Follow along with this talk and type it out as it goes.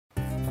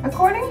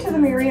According to the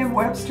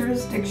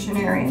Merriam-Webster's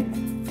dictionary,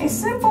 a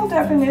simple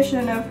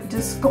definition of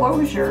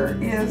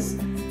disclosure is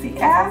the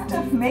act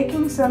of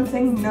making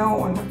something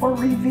known or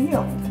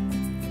revealed.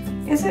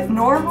 Is it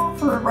normal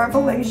for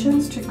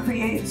revelations to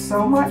create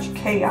so much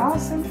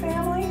chaos in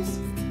families?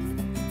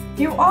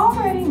 You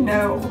already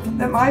know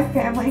that my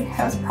family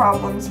has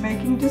problems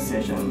making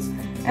decisions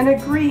and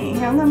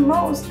agreeing on the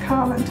most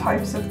common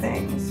types of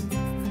things.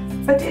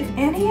 But did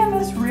any of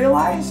us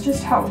realize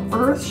just how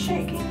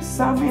earth-shaking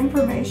some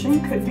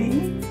information could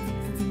be?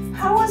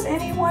 How was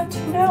anyone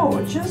to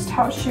know just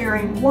how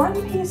sharing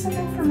one piece of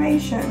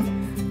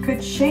information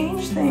could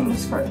change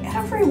things for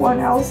everyone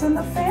else in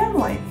the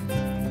family?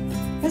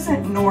 Is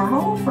it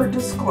normal for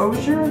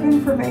disclosure of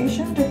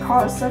information to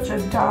cause such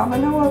a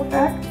domino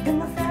effect in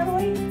the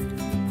family?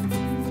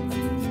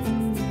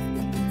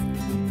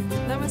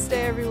 Namaste,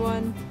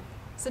 everyone.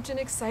 Such an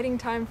exciting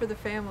time for the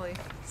family.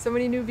 So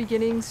many new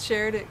beginnings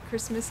shared at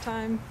Christmas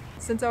time.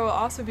 Since I will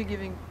also be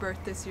giving birth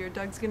this year,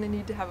 Doug's going to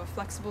need to have a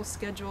flexible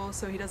schedule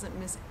so he doesn't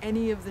miss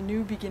any of the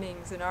new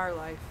beginnings in our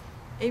life.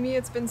 Amy,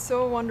 it's been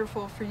so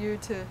wonderful for you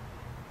to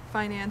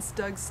finance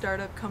Doug's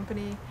startup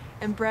company.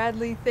 And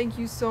Bradley, thank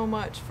you so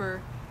much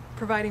for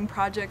providing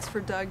projects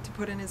for Doug to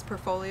put in his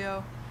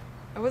portfolio.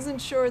 I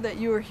wasn't sure that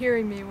you were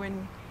hearing me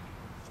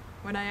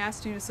when I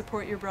asked you to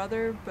support your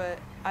brother, but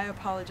I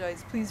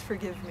apologize. Please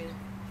forgive me.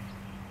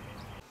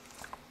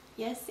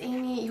 Yes,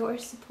 Amy, your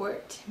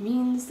support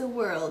means the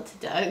world to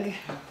Doug.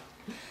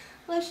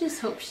 Let's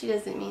just hope she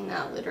doesn't mean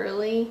that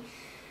literally.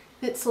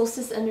 That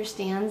Solstice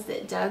understands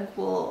that Doug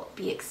will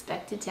be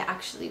expected to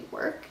actually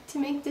work to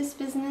make this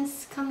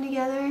business come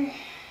together.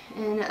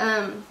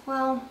 And,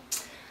 well,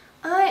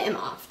 I am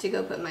off to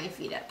go put my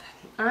feet up.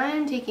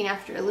 I'm taking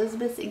after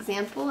Elizabeth's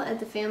example at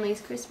the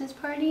family's Christmas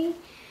party.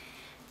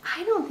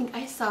 I don't think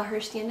I saw her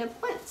stand up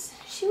once.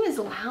 She was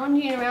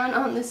lounging around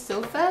on the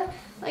sofa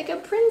like a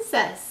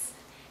princess.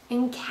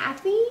 And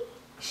Kathy,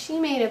 she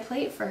made a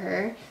plate for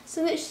her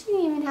so that she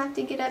didn't even have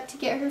to get up to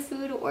get her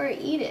food or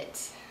eat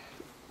it.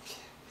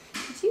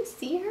 Did you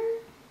see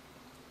her?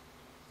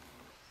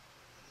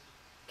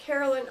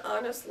 Carolyn,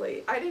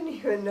 honestly, I didn't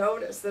even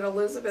notice that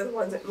Elizabeth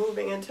wasn't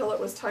moving until it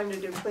was time to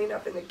do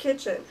cleanup in the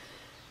kitchen.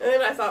 And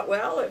then I thought,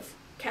 well, if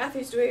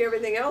Kathy's doing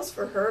everything else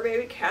for her,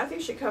 maybe Kathy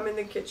should come in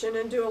the kitchen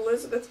and do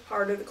Elizabeth's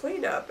part of the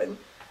cleanup. And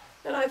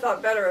I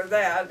thought better of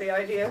that. The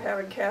idea of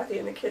having Kathy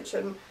in the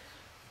kitchen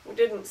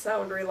didn't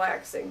sound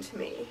relaxing to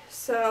me.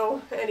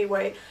 So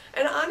anyway,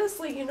 and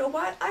honestly, you know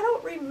what? I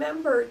don't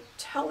remember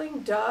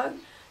telling Doug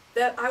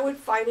that I would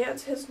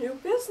finance his new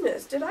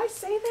business. Did I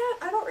say that?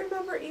 I don't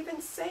remember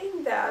even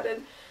saying that.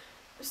 And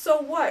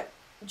so what?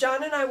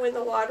 John and I win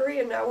the lottery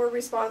and now we're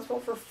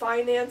responsible for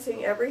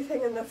financing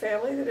everything in the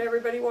family that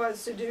everybody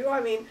wants to do? I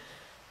mean,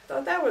 I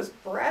thought that was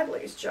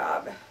Bradley's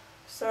job.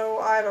 So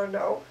I don't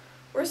know.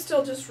 We're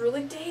still just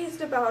really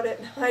dazed about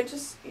it. I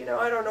just,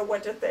 I don't know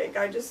what to think.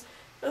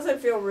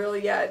 Doesn't feel real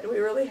yet. We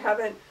really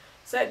haven't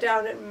sat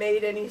down and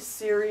made any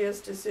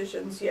serious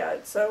decisions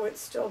yet, so it's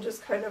still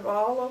just kind of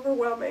all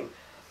overwhelming.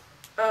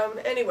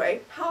 Anyway,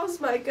 how's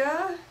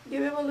Micah?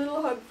 Give him a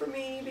little hug for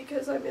me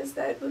because I miss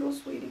that little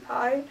sweetie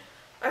pie.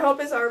 I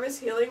hope his arm is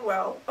healing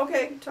well.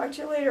 Okay, talk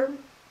to you later.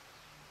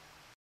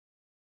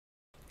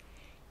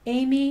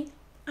 Amy,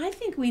 I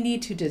think we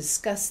need to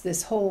discuss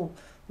this whole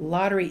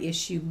lottery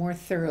issue more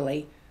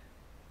thoroughly.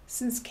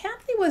 Since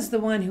Kathy was the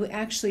one who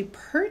actually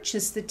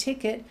purchased the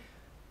ticket,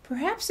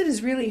 perhaps it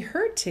is really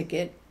her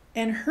ticket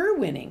and her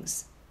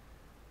winnings.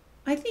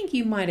 I think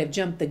you might have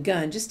jumped the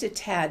gun just a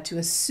tad to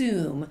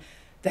assume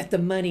that the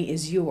money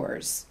is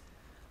yours.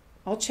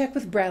 I'll check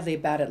with Bradley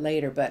about it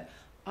later, but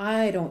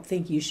I don't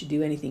think you should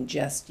do anything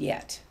just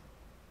yet.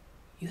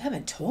 You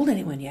haven't told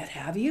anyone yet,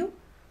 have you?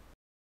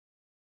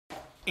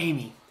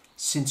 Amy,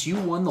 since you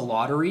won the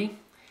lottery,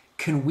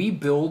 can we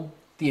build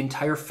the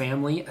entire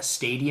family a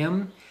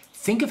stadium?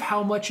 Think of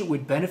how much it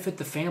would benefit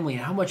the family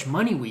and how much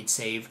money we'd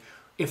save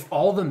if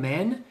all the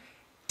men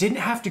didn't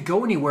have to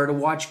go anywhere to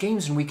watch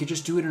games and we could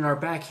just do it in our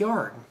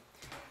backyard.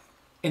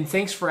 And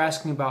thanks for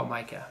asking about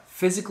Micah.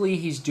 Physically,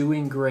 he's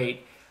doing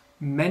great.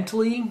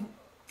 Mentally,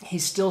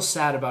 he's still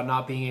sad about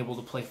not being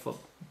able to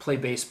play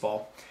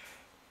baseball.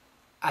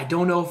 I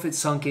don't know if it's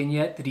sunk in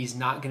yet that he's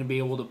not going to be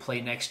able to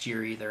play next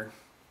year either.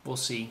 We'll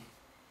see.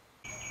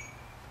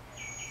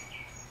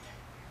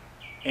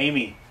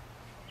 Amy,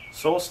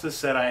 Solstice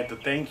said I had to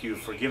thank you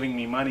for giving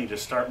me money to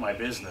start my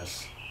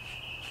business.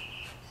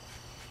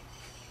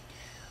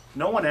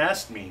 No one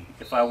asked me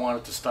if I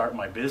wanted to start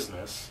my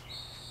business.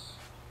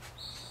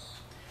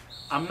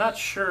 I'm not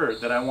sure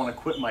that I want to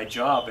quit my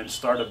job and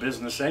start a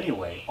business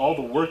anyway. All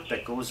the work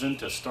that goes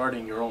into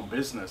starting your own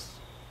business.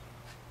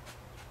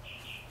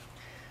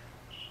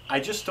 I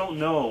just don't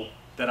know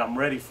that I'm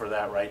ready for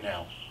that right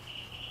now.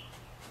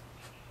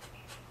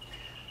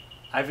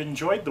 I've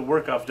enjoyed the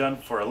work I've done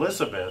for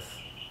Elizabeth,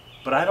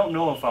 but I don't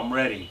know if I'm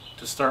ready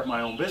to start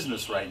my own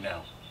business right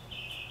now.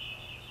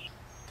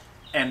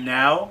 And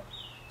now,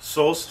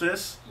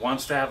 Solstice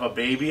wants to have a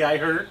baby, I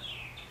heard.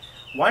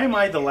 Why am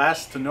I the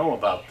last to know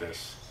about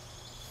this?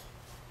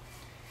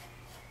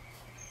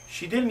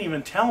 She didn't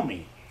even tell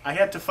me. I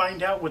had to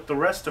find out with the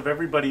rest of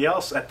everybody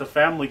else at the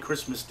family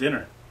Christmas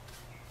dinner.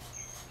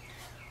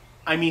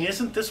 I mean,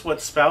 isn't this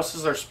what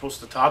spouses are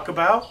supposed to talk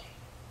about?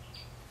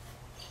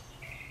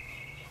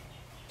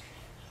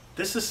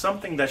 This is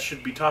something that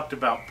should be talked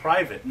about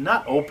private,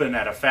 not open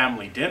at a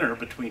family dinner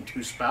between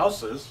two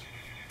spouses.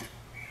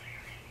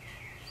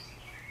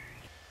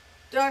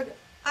 Doug,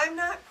 I'm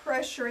not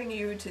pressuring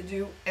you to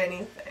do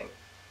anything.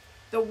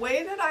 The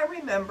way that I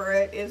remember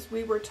it is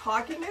we were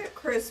talking at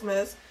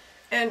Christmas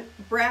and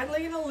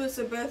Bradley and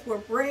Elizabeth were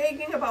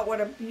bragging about what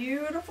a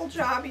beautiful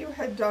job you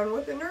had done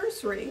with the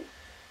nursery,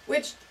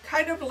 which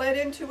kind of led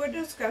into a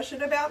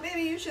discussion about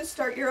maybe you should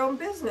start your own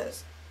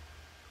business.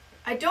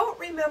 I don't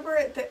remember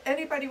it that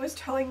anybody was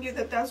telling you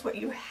that that's what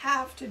you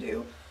have to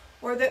do,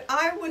 or that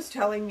I was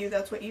telling you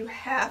that's what you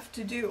have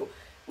to do.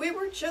 We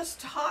were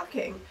just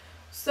talking.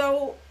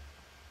 So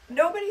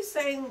nobody's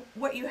saying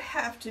what you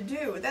have to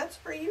do. That's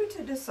for you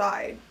to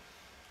decide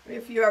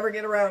if you ever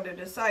get around to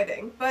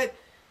deciding. But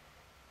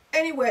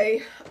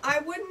anyway,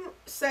 I wouldn't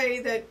say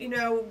that,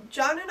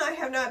 John and I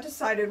have not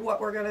decided what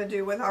we're going to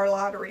do with our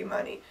lottery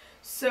money.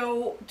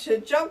 So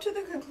to jump to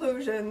the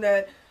conclusion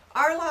that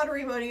our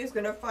lottery money is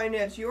going to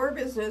finance your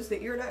business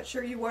that you're not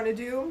sure you want to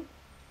do,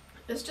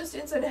 this just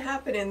isn't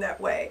happening that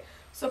way.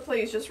 So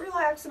please just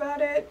relax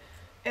about it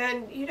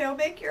and,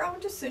 make your own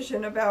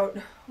decision about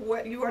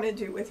what you want to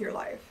do with your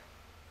life.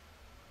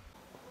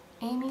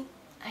 Amy,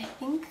 I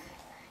think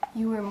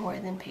you were more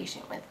than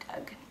patient with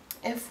Doug.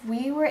 If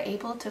we were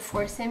able to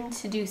force him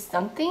to do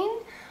something,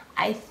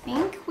 I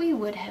think we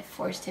would have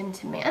forced him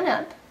to man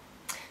up,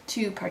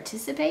 to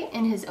participate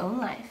in his own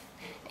life,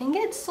 and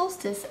get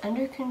Solstice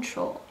under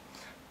control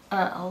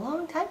a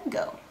long time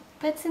ago.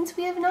 But since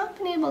we have not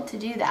been able to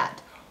do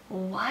that,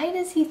 why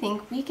does he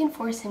think we can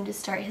force him to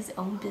start his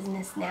own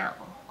business now?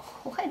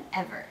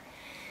 Whatever.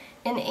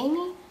 And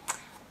Amy,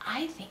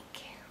 I think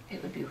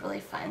it would be really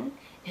fun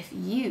if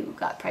you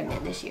got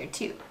pregnant this year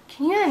too.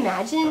 Can you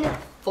imagine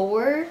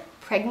 4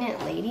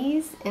 pregnant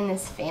ladies in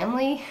this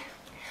family?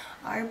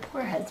 Our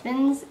poor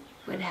husbands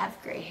would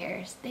have gray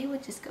hairs. They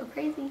would just go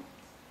crazy.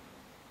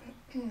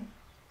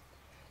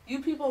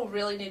 You people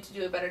really need to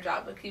do a better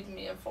job of keeping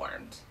me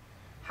informed.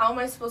 How am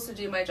I supposed to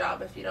do my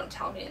job if you don't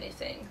tell me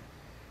anything?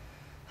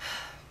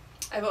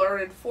 I've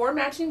ordered 4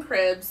 matching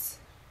cribs,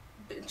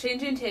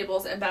 changing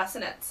tables, and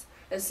bassinets.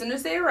 As soon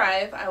as they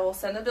arrive, I will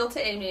send the bill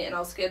to Amy and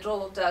I'll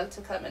schedule Doug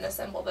to come and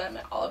assemble them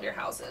at all of your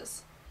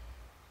houses.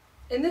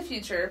 In the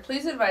future,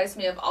 please advise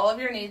me of all of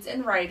your needs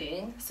in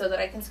writing so that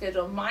I can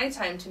schedule my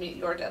time to meet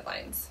your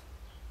deadlines.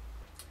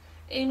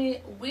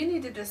 Amy, we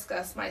need to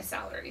discuss my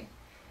salary,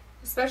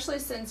 especially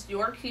since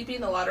you're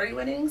keeping the lottery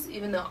winnings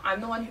even though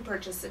I'm the one who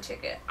purchased the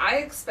ticket. I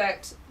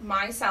expect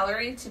my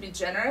salary to be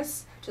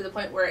generous to the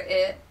point where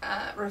it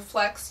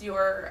reflects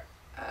your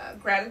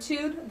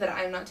gratitude that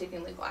I am not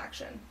taking legal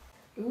action.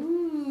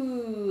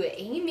 Ooh,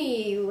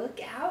 Amy, look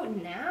out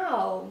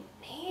now.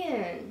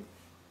 Man.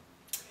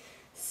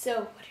 So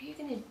what are you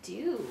going to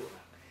do?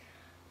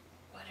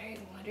 What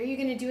are you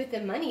going to do with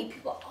the money?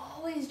 People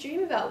always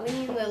dream about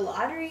winning the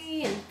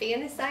lottery and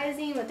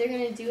fantasizing what they're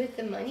going to do with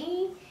the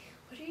money.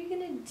 What are you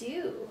going to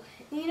do?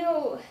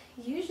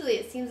 Usually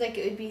it seems like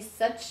it would be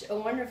such a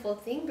wonderful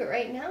thing, but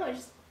right now it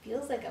just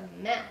feels like a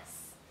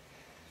mess.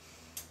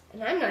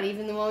 And I'm not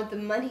even the one with the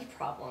money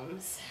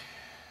problems.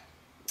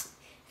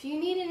 If you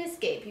need an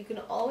escape, you can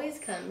always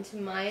come to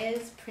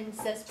Maya's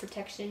Princess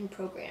Protection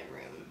Program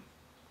room.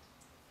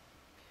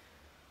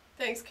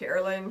 Thanks,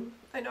 Carolyn.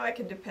 I know I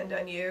can depend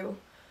on you.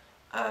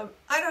 I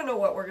don't know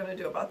what we're going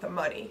to do about the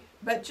money,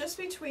 but just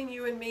between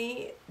you and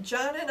me,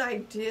 John and I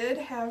did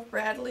have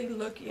Bradley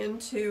look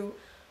into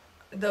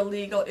the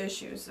legal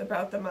issues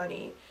about the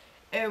money.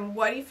 And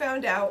what he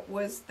found out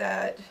was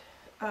that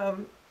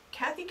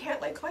Kathy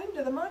can't lay claim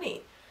to the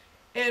money.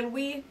 And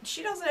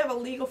she doesn't have a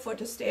legal foot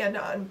to stand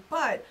on,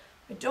 but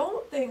I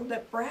don't think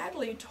that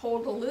Bradley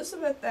told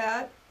Elizabeth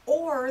that,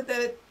 or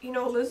that,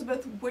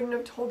 Elizabeth wouldn't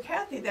have told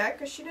Kathy that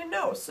because she didn't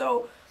know.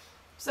 So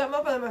some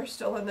of them are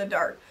still in the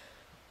dark.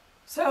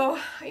 So,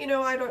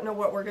 I don't know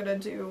what we're going to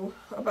do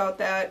about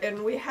that.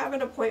 And we have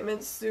an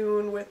appointment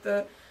soon with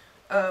the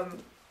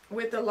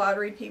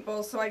lottery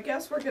people. So I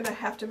guess we're going to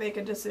have to make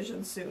a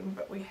decision soon,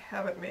 but we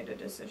haven't made a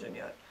decision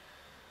yet.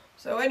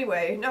 So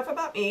anyway, enough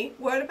about me.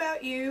 What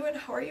about you, and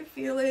how are you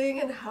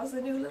feeling, and how's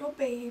the new little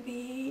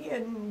baby,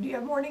 and do you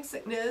have morning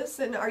sickness,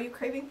 and are you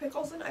craving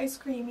pickles and ice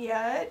cream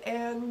yet,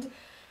 and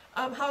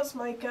how's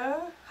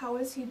Micah? How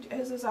is he?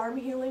 Is his arm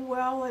healing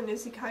well, and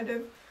is he kind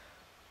of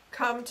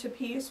come to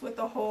peace with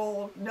the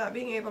whole not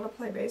being able to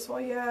play baseball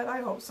yet?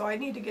 I hope so. I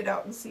need to get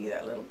out and see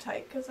that little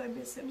tyke because I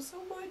miss him so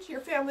much. Your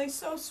family's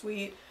so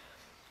sweet.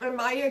 And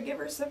Maya, give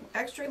her some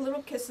extra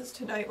little kisses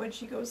tonight when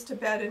she goes to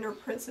bed in her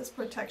princess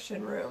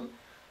protection room.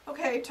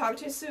 Okay, talk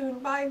to you soon.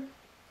 Bye.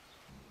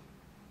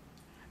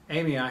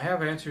 Amy, I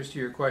have answers to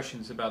your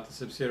questions about the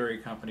subsidiary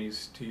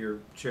companies to your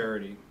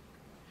charity.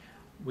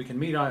 We can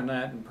meet on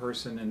that in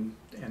person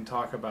and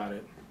talk about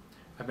it.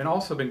 I've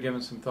also been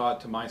giving some thought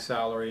to my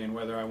salary and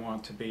whether I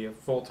want to be a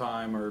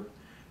full-time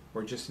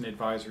or just an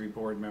advisory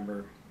board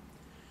member.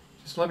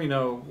 just let me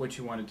know what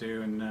you want to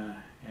do,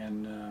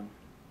 and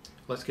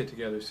let's get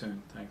together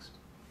soon. Thanks.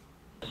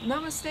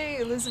 Namaste,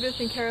 Elizabeth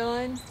and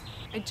Caroline.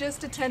 I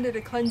just attended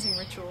a cleansing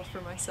ritual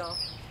for myself.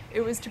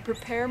 It was to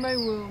prepare my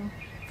womb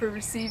for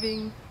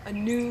receiving a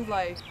new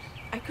life.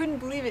 I couldn't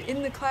believe it.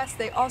 In the class,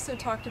 they also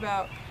talked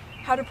about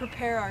how to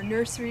prepare our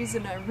nurseries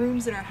and our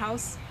rooms in our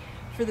house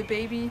for the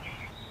baby.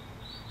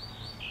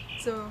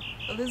 So,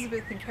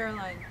 Elizabeth and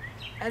Caroline,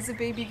 as a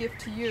baby gift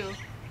to you,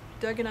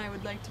 Doug and I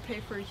would like to pay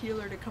for a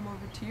healer to come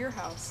over to your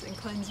house and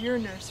cleanse your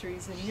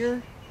nurseries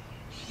and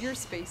your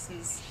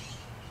spaces.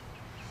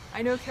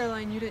 I know,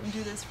 Caroline, you didn't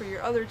do this for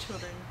your other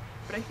children,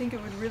 but I think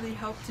it would really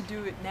help to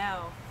do it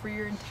now for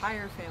your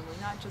entire family,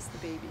 not just the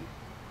baby.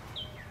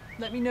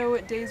 Let me know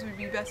what days would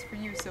be best for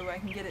you so I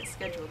can get it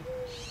scheduled.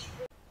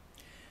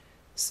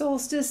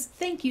 Solstice,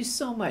 thank you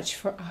so much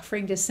for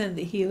offering to send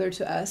the healer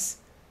to us.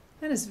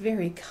 That is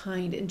very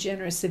kind and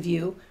generous of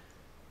you.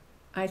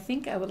 I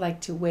think I would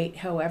like to wait,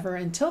 however,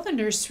 until the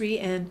nursery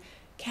and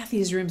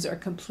Kathy's rooms are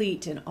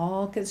complete and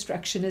all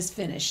construction is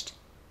finished.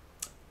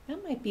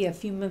 That might be a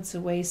few months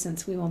away,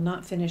 since we will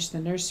not finish the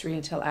nursery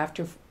until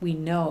after we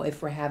know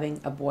if we're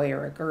having a boy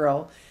or a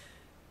girl.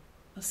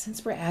 Well,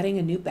 since we're adding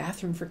a new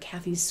bathroom for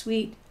Kathy's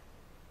suite,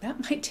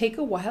 that might take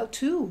a while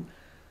too.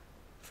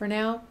 For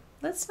now,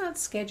 let's not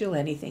schedule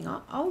anything.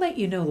 I'll let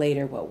you know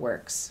later what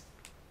works.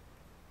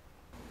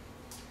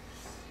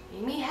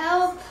 Amy,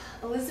 help!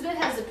 Elizabeth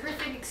has a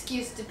perfect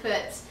excuse to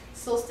put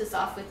Solstice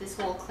off with this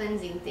whole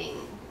cleansing thing.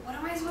 What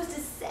am I supposed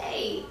to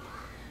say?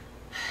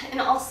 And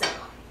also,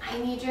 I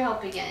need your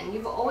help again.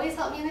 You've always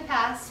helped me in the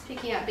past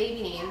picking out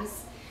baby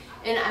names,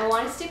 and I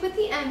want to stick with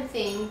the M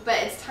thing, but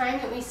it's time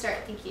that we start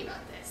thinking about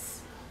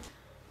this.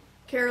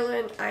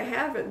 Carolyn, I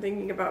have been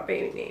thinking about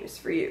baby names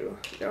for you.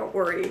 Don't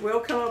worry,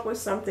 we'll come up with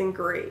something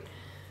great.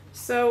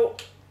 So,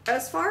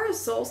 as far as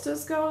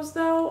Solstice goes,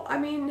 though, I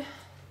mean,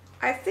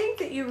 I think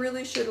that you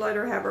really should let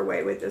her have her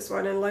way with this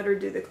one and let her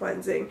do the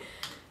cleansing.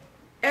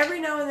 Every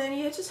now and then,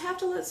 you just have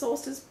to let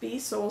Solstice be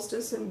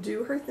Solstice and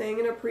do her thing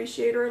and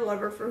appreciate her and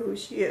love her for who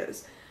she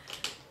is.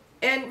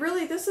 And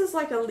really, this is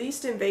like a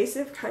least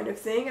invasive kind of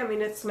thing. I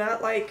mean, it's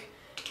not like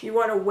you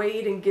want to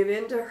wait and give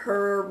in to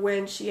her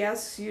when she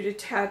asks you to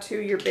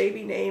tattoo your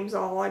baby names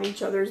all on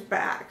each other's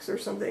backs or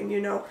something, you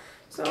know.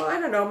 So,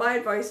 I don't know. My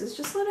advice is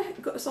just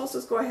let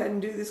Solstice go ahead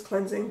and do this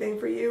cleansing thing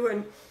for you,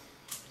 and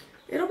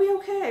it'll be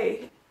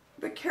okay.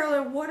 But,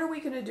 Carolyn, what are we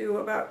going to do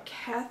about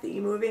Kathy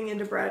moving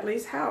into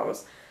Bradley's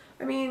house?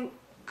 I mean,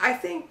 I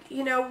think,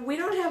 you know, we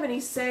don't have any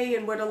say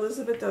in what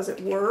Elizabeth does at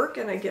work,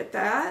 and I get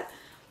that.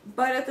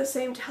 But at the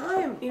same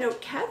time, you know,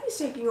 Kathy's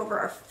taking over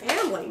our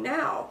family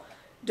now.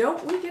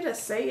 Don't we get a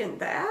say in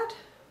that?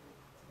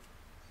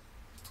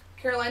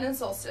 Caroline and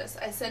Solstice,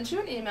 I sent you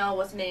an email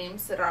with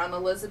names that are on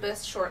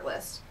Elizabeth's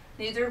shortlist.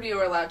 Neither of you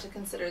are allowed to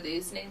consider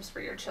these names for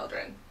your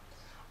children.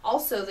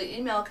 Also, the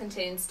email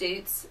contains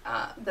dates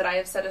that I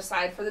have set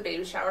aside for the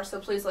baby shower, so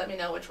please let me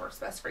know which works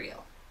best for you.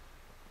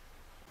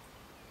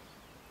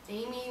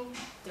 Amy,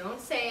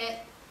 don't say it.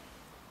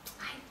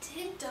 I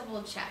did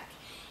double check,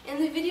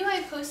 and the video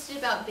I posted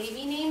about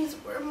baby names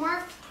were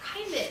marked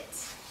private.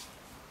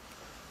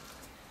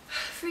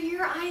 For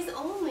your eyes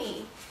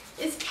only.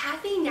 Is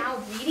Kathy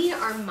now reading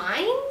our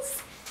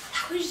minds?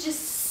 That was just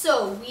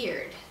so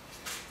weird.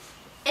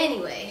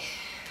 Anyway,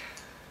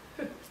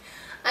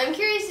 I'm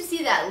curious to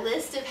see that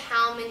list of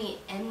how many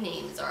M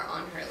names are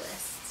on her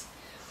list.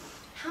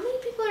 How many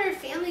people in her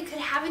family could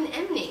have an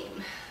M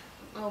name?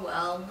 Oh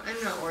well,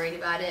 I'm not worried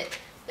about it.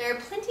 There are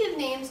plenty of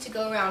names to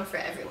go around for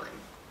everyone.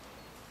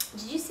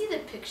 Did you see the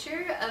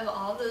picture of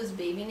all those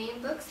baby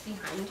name books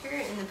behind her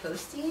in the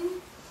posting?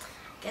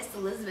 I guess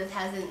Elizabeth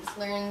hasn't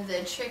learned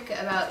the trick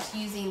about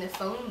using the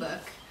phone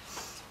book.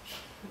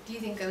 Do you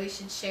think we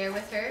should share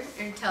with her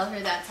or tell her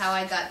that's how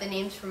I got the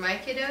names for my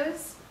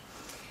kiddos?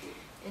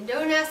 And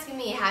don't ask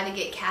me how to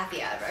get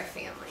Kathy out of our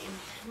family.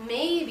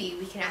 Maybe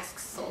we can ask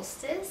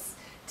Solstice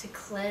to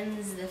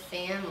cleanse the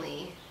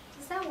family.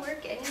 Does that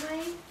work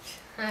anyway?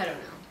 I don't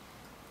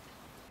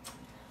know.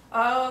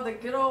 Oh, the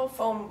good old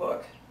phone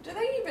book. Do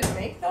they even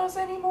make those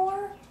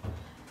anymore?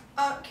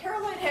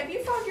 Caroline, have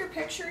you found your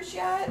pictures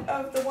yet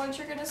of the ones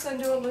you're going to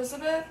send to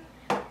Elizabeth?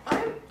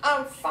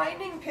 I'm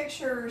finding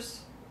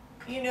pictures,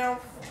 you know,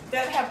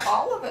 that have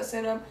all of us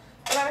in them,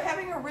 but I'm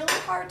having a really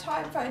hard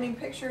time finding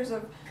pictures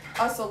of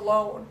us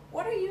alone.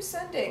 What are you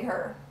sending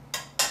her?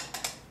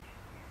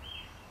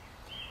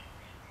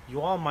 You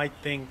all might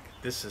think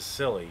this is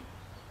silly,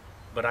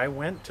 but I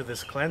went to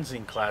this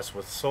cleansing class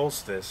with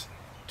Solstice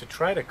to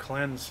try to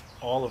cleanse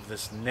all of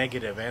this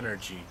negative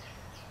energy.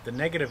 The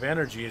negative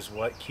energy is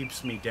what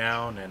keeps me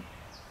down, and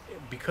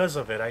because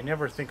of it, I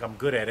never think I'm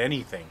good at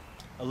anything.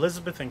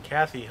 Elizabeth and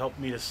Kathy helped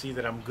me to see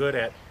that I'm good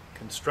at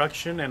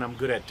construction and I'm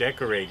good at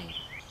decorating.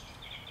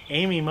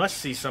 Amy must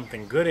see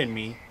something good in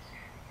me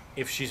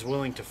if she's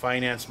willing to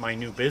finance my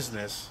new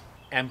business.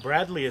 And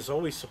Bradley has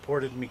always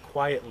supported me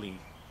quietly,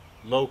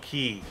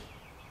 low-key.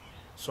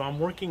 So I'm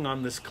working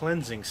on this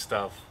cleansing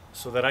stuff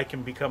so that I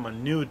can become a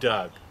new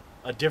Doug,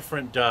 a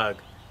different Doug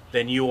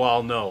than you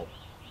all know.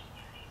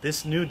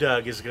 This new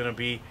Doug is going to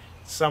be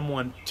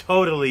someone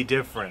totally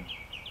different.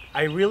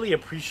 I really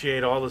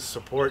appreciate all the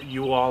support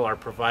you all are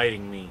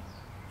providing me.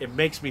 It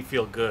makes me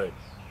feel good.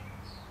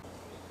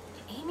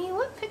 Amy,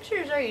 what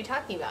pictures are you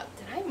talking about?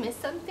 Did I miss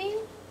something?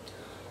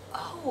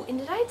 Oh, and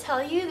did I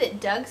tell you that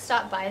Doug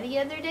stopped by the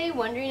other day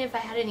wondering if I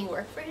had any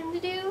work for him to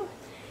do?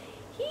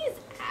 He's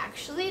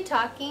actually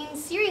talking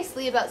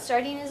seriously about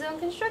starting his own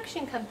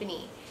construction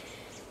company.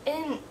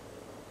 And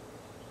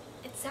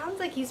it sounds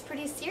like he's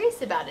pretty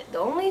serious about it. The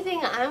only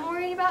thing I'm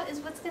worried about is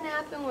what's going to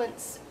happen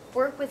once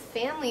work with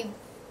family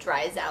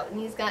dries out and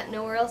he's got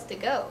nowhere else to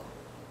go.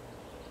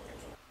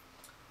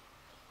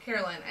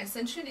 Caroline, I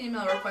sent you an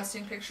email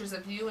requesting pictures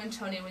of you and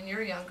Tony when you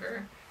were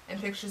younger and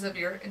pictures of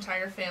your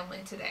entire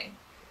family today.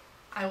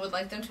 I would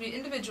like them to be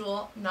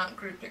individual, not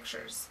group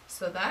pictures.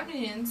 So that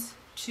means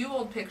 2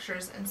 old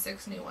pictures and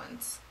 6 new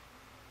ones.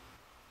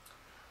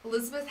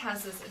 Elizabeth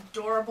has this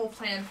adorable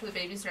plan for the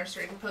baby's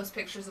nursery to post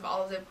pictures of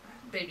all of the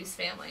baby's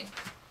family.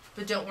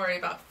 But don't worry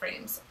about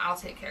frames. I'll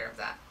take care of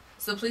that.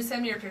 So please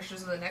send me your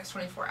pictures in the next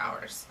 24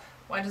 hours.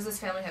 Why does this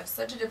family have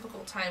such a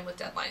difficult time with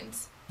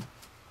deadlines?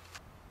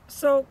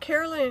 So,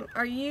 Carolyn,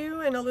 are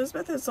you and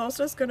Elizabeth and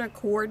Solstice going to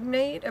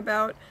coordinate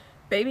about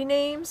baby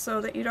names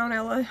so that you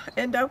don't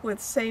end up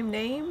with same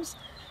names?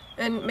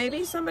 And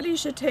maybe somebody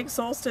should take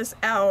Solstice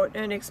out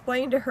and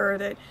explain to her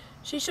that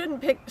she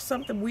shouldn't pick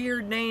something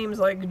weird names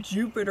like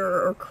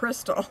Jupiter or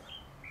Crystal.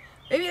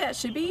 Maybe that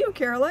should be you,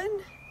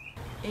 Carolyn.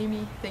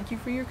 Amy, thank you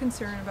for your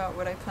concern about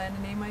what I plan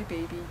to name my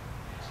baby.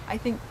 I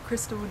think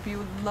Crystal would be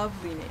a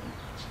lovely name.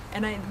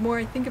 And the more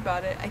I think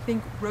about it, I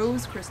think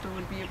Rose Crystal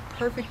would be a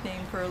perfect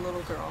name for a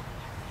little girl.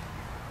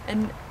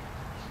 And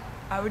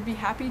I would be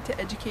happy to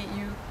educate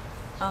you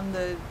on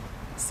the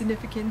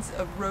significance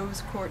of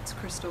rose quartz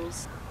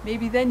crystals.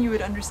 Maybe then you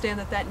would understand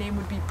that that name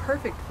would be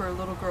perfect for a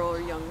little girl or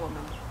young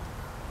woman.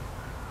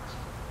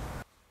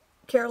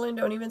 Carolyn,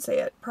 don't even say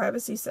it.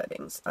 Privacy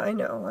settings. I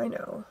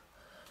know.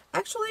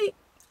 Actually,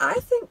 I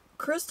think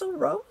Crystal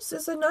Rose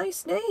is a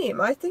nice name.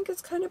 I think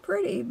it's kind of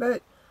pretty,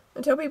 but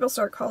until people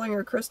start calling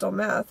her Crystal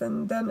Meth,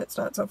 and then it's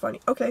not so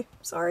funny. Okay,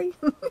 sorry.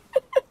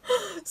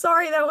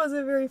 Sorry, that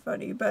wasn't very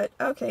funny, but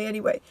okay,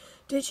 anyway.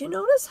 Did you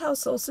notice how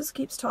Solstice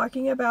keeps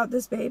talking about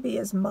this baby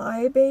as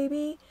my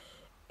baby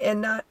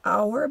and not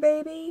our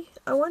baby?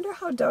 I wonder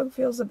how Doug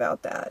feels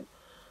about that.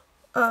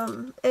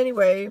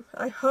 Anyway,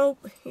 I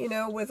hope,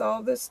 with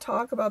all this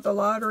talk about the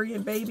lottery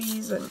and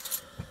babies, and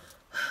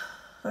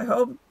I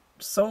hope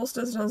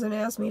Solstice doesn't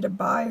ask me to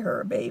buy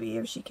her a baby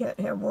if she can't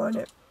have one.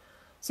 It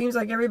seems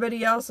like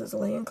everybody else is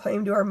laying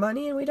claim to our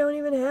money and we don't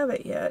even have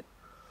it yet.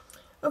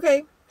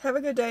 Okay, have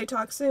a good day.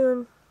 Talk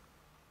soon.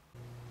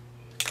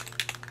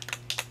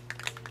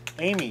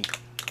 Amy,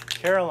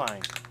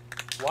 Caroline,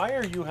 why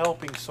are you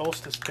helping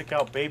Solstice pick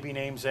out baby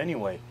names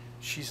anyway?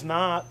 She's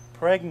not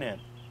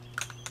pregnant.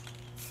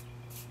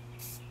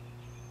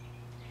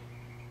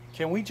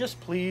 Can we just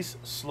please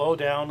slow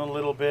down a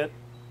little bit?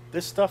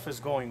 This stuff is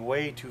going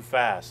way too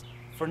fast.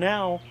 For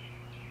now,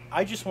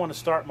 I just want to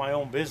start my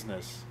own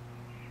business.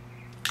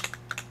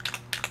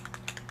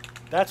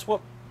 That's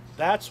what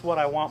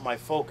I want my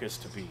focus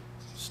to be.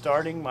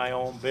 Starting my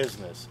own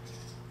business.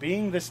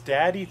 Being this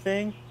daddy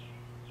thing,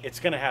 it's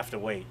gonna have to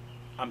wait.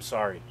 I'm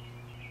sorry.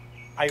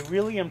 I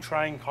really am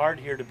trying hard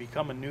here to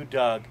become a new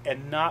Doug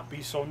and not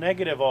be so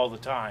negative all the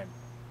time.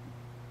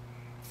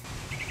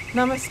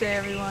 Namaste,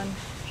 everyone.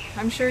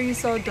 I'm sure you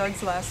saw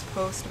Doug's last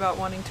post about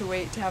wanting to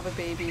wait to have a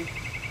baby.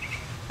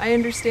 I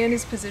understand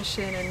his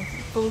position and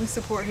fully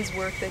support his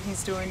work that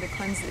he's doing to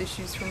cleanse the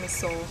issues from his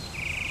soul.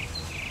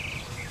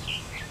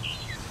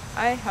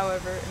 I,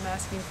 however, am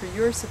asking for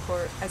your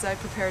support as I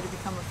prepare to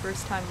become a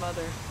first-time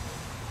mother.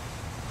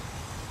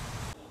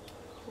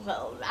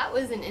 Well, that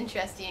was an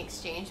interesting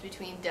exchange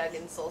between Doug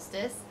and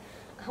Solstice.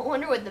 I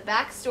wonder what the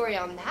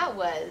backstory on that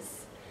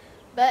was.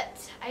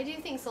 But I do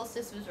think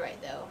Solstice was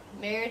right, though.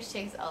 Marriage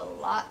takes a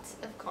lot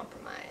of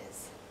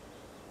compromise.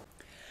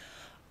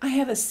 I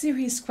have a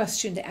serious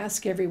question to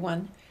ask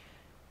everyone.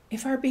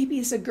 If our baby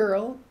is a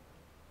girl,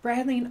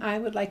 Bradley and I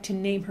would like to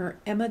name her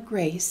Emma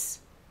Grace,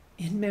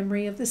 in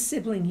memory of the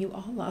sibling you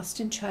all lost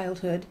in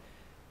childhood.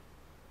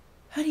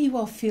 How do you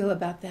all feel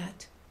about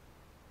that?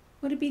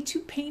 Would it be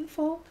too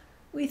painful?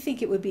 We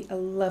think it would be a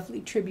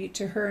lovely tribute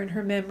to her and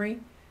her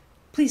memory.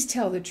 Please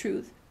tell the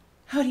truth.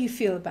 How do you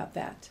feel about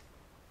that?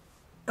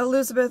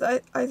 Elizabeth,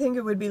 I think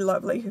it would be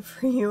lovely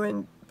for you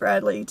and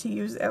Bradley to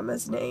use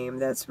Emma's name.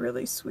 That's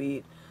really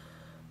sweet.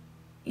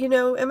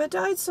 Emma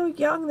died so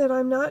young that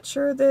I'm not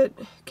sure that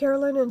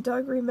Carolyn and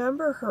Doug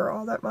remember her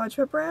all that much,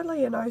 but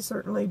Bradley and I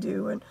certainly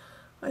do, and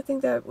I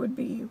think that would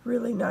be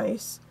really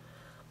nice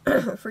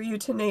for you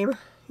to name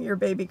your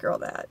baby girl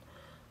that.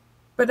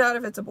 But not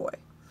if it's a boy.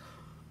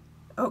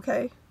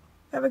 Okay.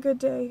 Have a good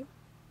day.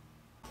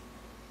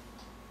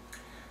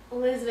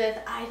 Elizabeth,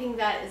 I think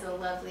that is a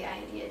lovely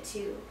idea,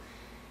 too.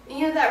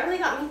 That really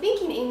got me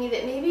thinking, Amy,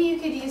 that maybe you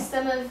could use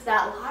some of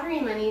that lottery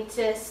money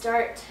to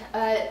start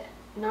a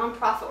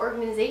nonprofit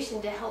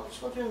organization to help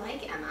children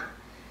like Emma.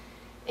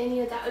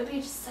 And, that would be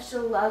just such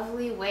a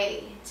lovely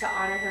way to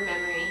honor her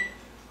memory.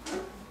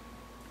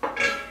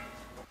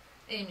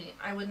 Amy,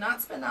 I would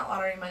not spend that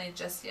lottery money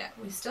just yet.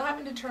 We still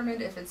haven't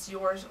determined if it's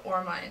yours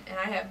or mine, and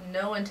I have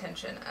no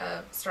intention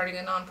of starting a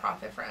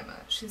nonprofit for Emma.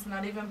 She's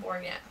not even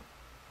born yet.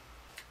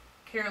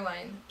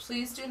 Caroline,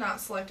 please do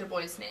not select a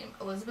boy's name.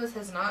 Elizabeth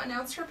has not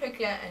announced her pick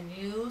yet, and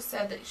you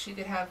said that she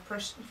could have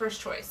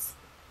first choice.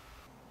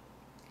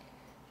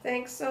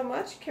 Thanks so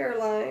much,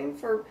 Caroline,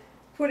 for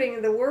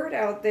putting the word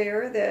out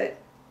there that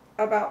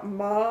about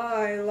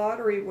my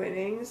lottery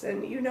winnings,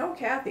 and you know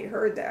Kathy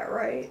heard that,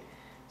 right?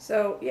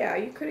 So yeah,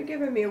 you could have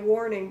given me a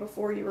warning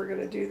before you were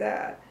going to do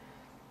that.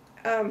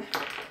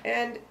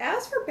 And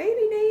as for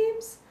baby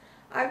names,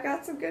 I've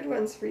got some good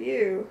ones for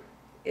you.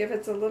 If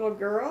it's a little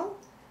girl,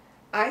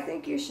 I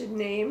think you should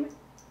name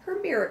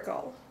her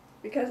Miracle,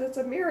 because it's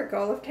a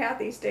miracle if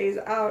Kathy stays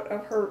out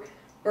of her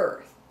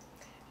birth.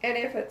 And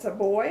if it's a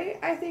boy,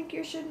 I think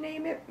you should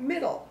name it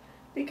Middle,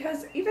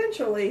 because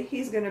eventually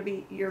he's going to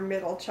be your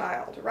middle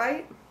child,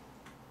 right?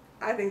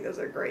 I think those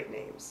are great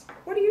names.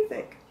 What do you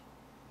think?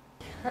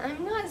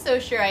 I'm not so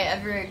sure I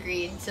ever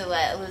agreed to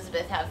let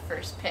Elizabeth have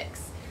first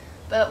picks,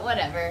 but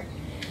whatever.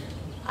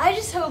 I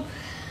just hope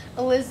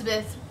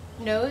Elizabeth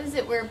knows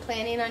that we're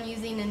planning on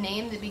using a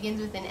name that begins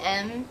with an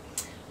M,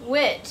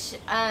 which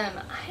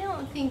I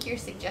don't think your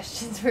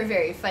suggestions were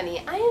very funny.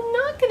 I am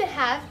not going to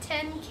have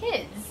 10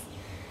 kids.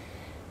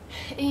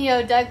 You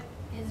know, Doug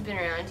has been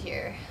around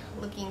here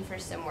looking for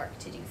some work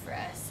to do for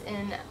us,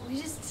 and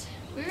we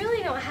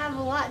really don't have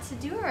a lot to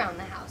do around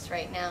the house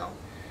right now.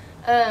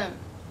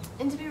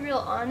 And to be real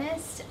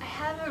honest, I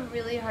have a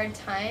really hard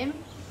time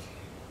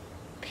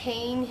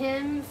paying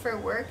him for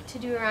work to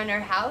do around our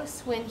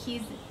house when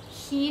he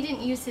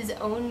didn't use his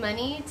own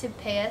money to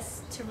pay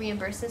us to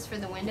reimburse us for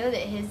the window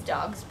that his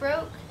dogs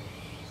broke.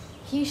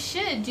 He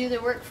should do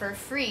the work for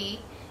free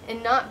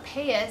and not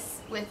pay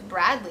us with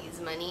Bradley's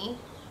money,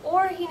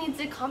 or he needs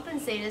to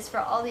compensate us for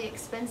all the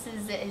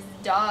expenses that his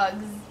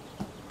dogs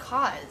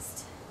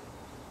caused.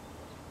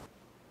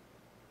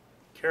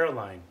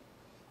 Caroline,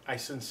 I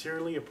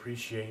sincerely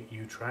appreciate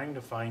you trying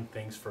to find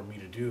things for me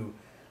to do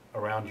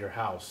around your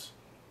house.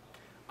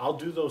 I'll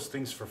do those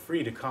things for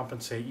free to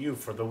compensate you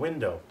for the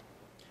window.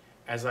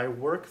 As I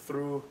work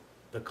through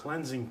the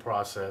cleansing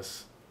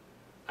process,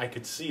 I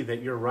could see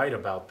that you're right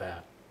about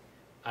that.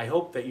 I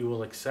hope that you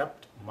will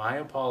accept my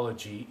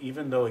apology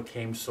even though it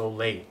came so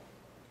late.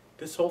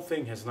 This whole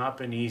thing has not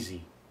been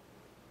easy,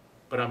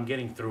 but I'm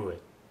getting through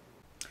it.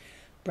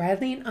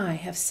 Bradley and I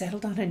have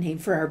settled on a name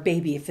for our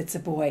baby if it's a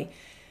boy.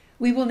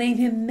 We will name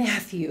him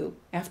Matthew,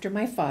 after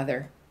my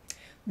father.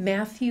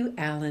 Matthew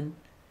Allen.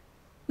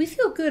 We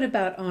feel good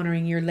about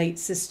honoring your late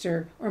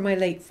sister or my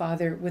late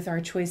father with our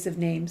choice of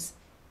names.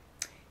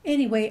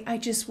 Anyway, I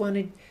just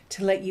wanted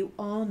to let you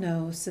all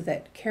know so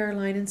that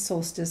Caroline and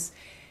Solstice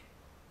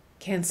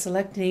can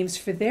select names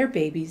for their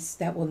babies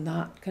that will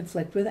not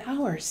conflict with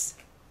ours.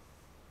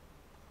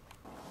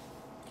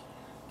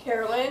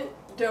 Carolyn,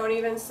 don't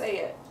even say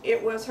it.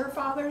 It was her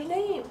father's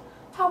name.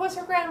 How was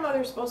her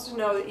grandmother supposed to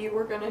know that you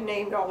were going to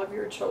name all of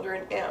your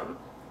children M?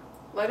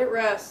 Let it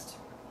rest.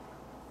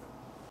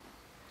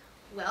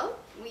 Well,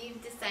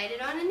 we've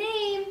decided on a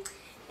name,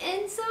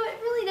 and so it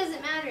really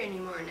doesn't matter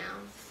anymore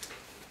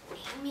now.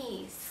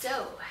 Amy,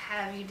 so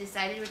have you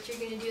decided what you're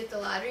going to do with the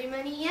lottery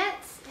money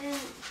yet? And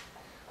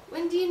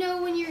when do you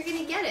know when you're going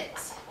to get it?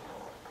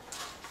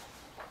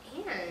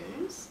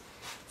 And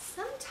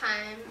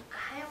sometime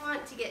I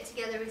want to get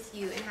together with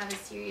you and have a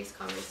serious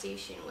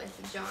conversation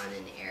with John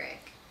and Eric.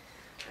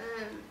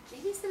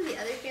 Maybe some of the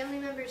other family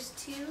members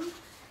too.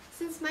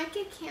 Since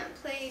Micah can't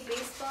play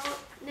baseball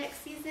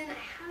next season,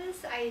 I have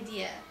this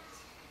idea.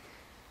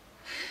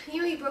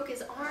 You know, he broke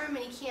his arm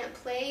and he can't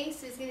play,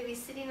 so he's going to be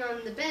sitting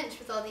on the bench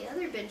with all the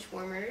other bench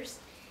warmers.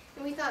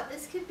 And we thought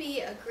this could be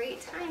a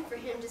great time for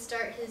him to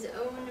start his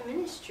own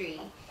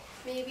ministry.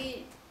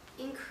 Maybe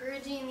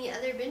encouraging the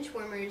other bench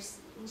warmers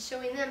and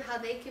showing them how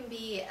they can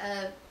be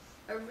a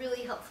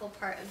really helpful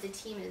part of the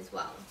team as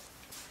well.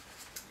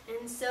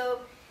 And so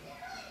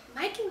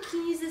Mike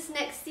can use this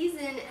next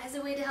season as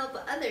a way to help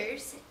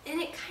others,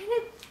 and it kind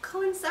of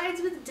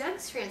coincides with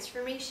Doug's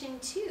transformation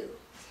too.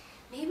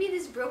 Maybe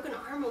this broken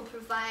arm will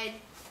provide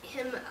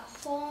him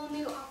a whole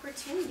new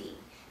opportunity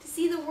to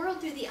see the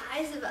world through the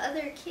eyes of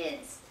other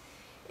kids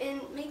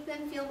and make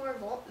them feel more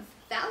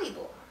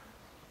valuable.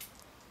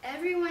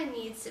 Everyone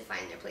needs to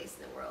find their place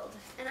in the world,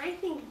 and I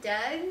think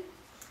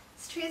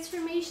Doug's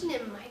transformation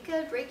and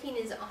Micah breaking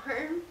his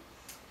arm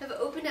have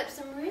opened up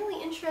some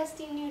really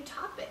interesting new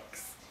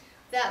topics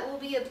that will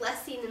be a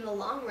blessing in the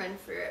long run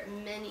for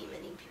many,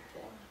 many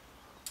people.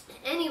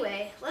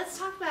 Anyway, let's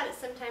talk about it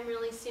sometime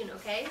really soon,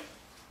 okay?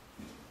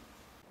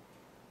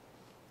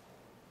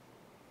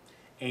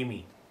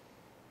 Amy,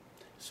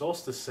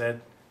 Solstice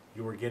said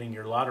you were getting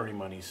your lottery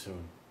money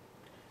soon.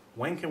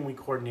 When can we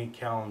coordinate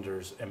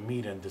calendars and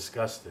meet and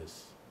discuss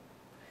this?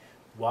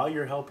 While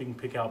you're helping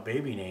pick out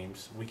baby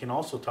names, we can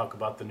also talk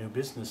about the new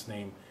business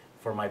name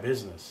for my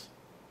business.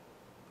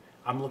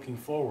 I'm looking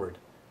forward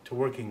to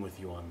working with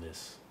you on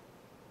this.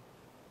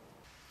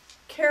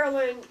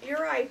 Carolyn,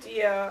 your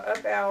idea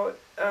about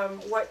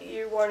what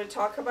you want to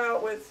talk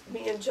about with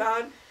me and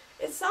John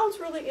it sounds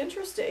really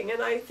interesting,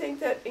 and I think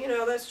that, you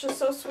know, that's just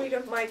so sweet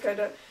of Micah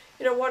to,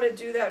 you know, want to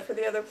do that for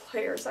the other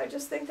players. I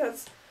just think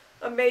that's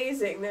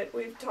amazing that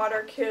we've taught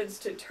our kids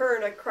to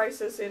turn a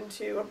crisis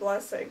into a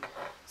blessing.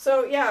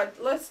 So yeah,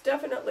 let's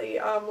definitely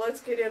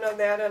let's get in on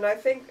that, and I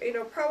think, you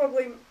know,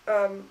 probably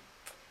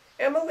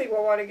Emily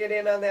will want to get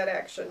in on that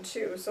action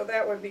too, so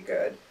that would be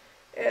good.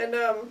 And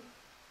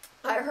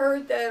I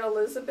heard that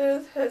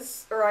Elizabeth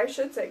has, or I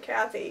should say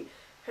Kathy,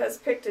 has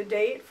picked a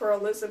date for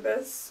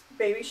Elizabeth's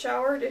baby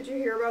shower. Did you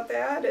hear about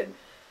that? And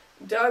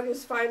Doug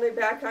is finally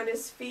back on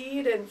his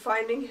feet and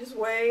finding his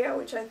way,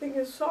 which I think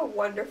is so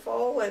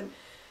wonderful. And,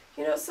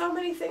 you know, so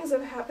many things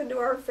have happened to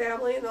our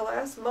family in the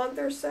last month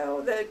or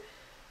so that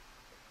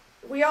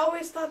we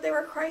always thought they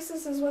were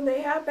crises when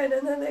they happen,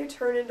 and then they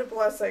turn into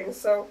blessings.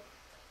 So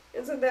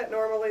isn't that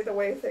normally the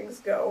way things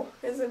go?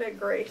 Isn't it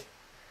great?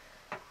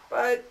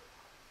 But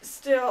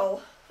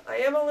still, I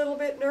am a little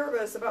bit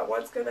nervous about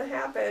what's going to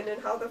happen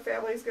and how the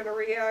family's going to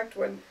react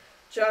when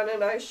John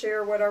and I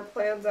share what our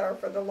plans are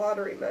for the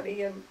lottery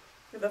money, and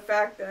the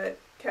fact that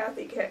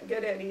Kathy can't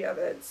get any of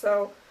it.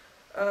 So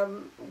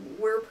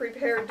we're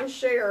prepared to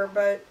share,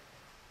 but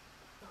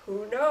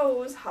who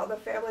knows how the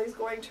family's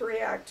going to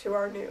react to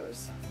our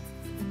news.